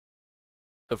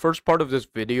The first part of this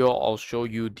video, I'll show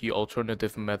you the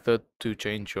alternative method to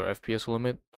change your FPS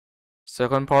limit.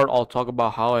 Second part, I'll talk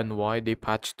about how and why they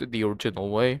patched the original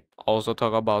way. I'll also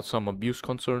talk about some abuse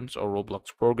concerns a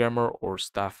Roblox programmer or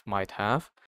staff might have.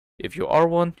 If you are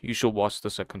one, you should watch the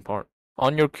second part.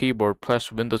 On your keyboard, press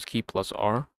Windows key plus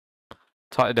R.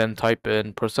 Then type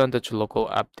in percentage local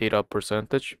app data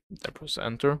percentage, then press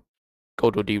enter.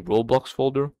 Go to the Roblox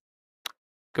folder.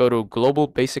 Go to global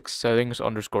basic settings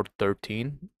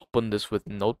 _13. Open this with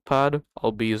Notepad.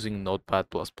 I'll be using Notepad++,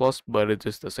 but it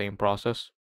is the same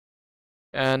process.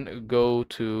 And go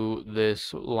to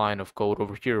this line of code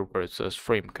over here where it says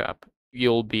frame cap.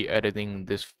 You'll be editing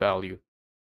this value.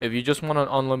 If you just want an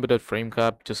unlimited frame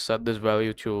cap, just set this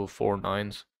value to 4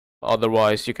 nines.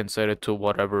 Otherwise, you can set it to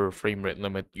whatever frame rate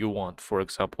limit you want, for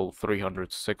example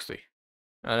 360.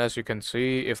 And as you can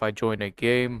see, if I join a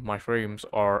game, my frames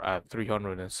are at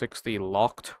 360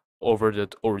 locked over the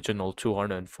original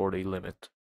 240 limit.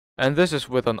 And this is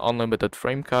with an unlimited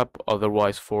frame cap,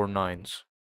 otherwise 4 nines.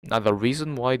 Now the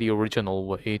reason why the original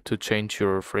way to change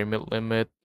your frame rate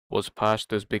limit was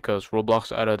patched is because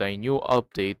Roblox added a new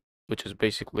update, which is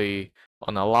basically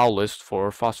an allow list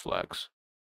for fastflags.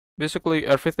 Basically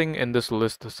everything in this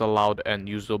list is allowed and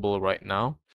usable right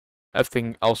now.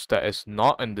 Everything else that is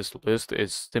not in this list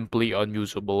is simply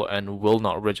unusable and will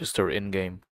not register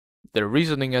in-game. The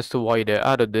reasoning as to why they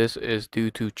added this is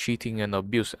due to cheating and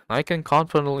abuse, and I can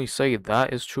confidently say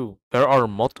that is true. There are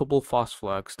multiple fast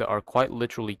flags that are quite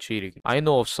literally cheating. I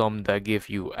know of some that give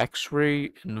you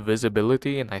X-ray,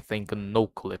 invisibility, and I think a no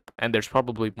clip, and there's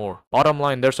probably more. Bottom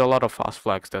line, there's a lot of fast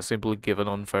flags that simply give an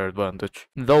unfair advantage.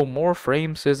 Though more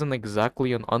frames isn't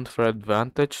exactly an unfair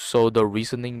advantage, so the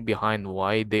reasoning behind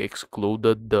why they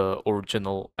excluded the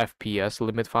original FPS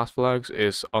limit fast flags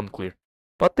is unclear.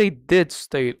 But they did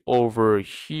state over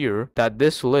here that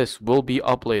this list will be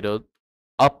updated.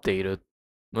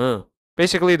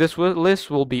 Basically, this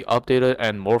list will be updated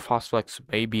and more fast flags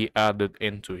may be added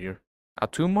into here. Now,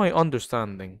 to my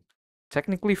understanding,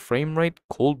 technically frame rate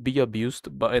could be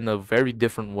abused, but in a very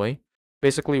different way.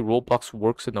 Basically, Roblox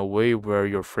works in a way where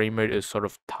your frame rate is sort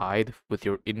of tied with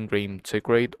your in-game tick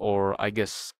rate, or I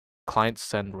guess client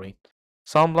send rate.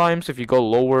 Sometimes if you go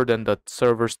lower than the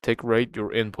server's tick rate,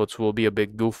 your inputs will be a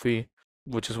bit goofy,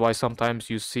 which is why sometimes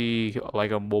you see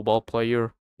like a mobile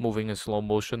player moving in slow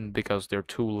motion because they're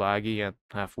too laggy and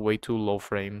have way too low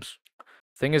frames.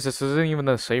 Thing is, this isn't even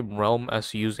the same realm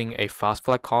as using a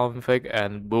fastflag config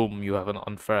and boom, you have an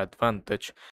unfair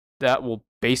advantage. That will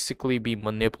basically be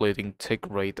manipulating tick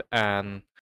rate and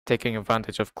taking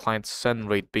advantage of client send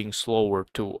rate being slower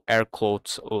to air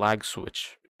quotes lag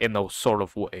switch in a sort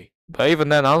of way. But even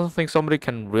then, I don't think somebody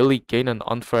can really gain an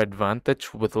unfair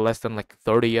advantage with less than like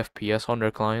 30 FPS on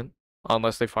their client,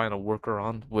 unless they find a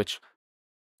workaround, which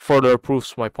further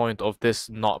proves my point of this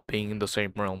not being in the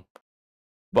same realm.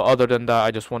 But other than that,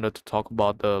 I just wanted to talk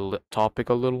about the topic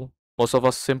a little. Most of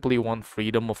us simply want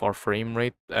freedom of our frame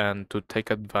rate and to take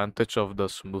advantage of the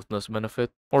smoothness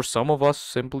benefit. Or some of us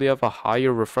simply have a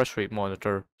higher refresh rate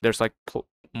monitor. There's like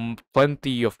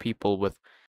plenty of people with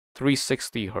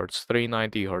 360 Hz,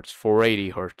 390 Hz,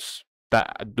 480 Hz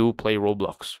that do play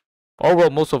Roblox. Or well,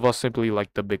 most of us simply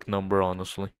like the big number,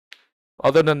 honestly.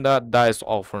 Other than that, that is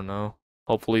all for now.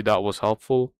 Hopefully that was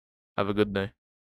helpful. Have a good day.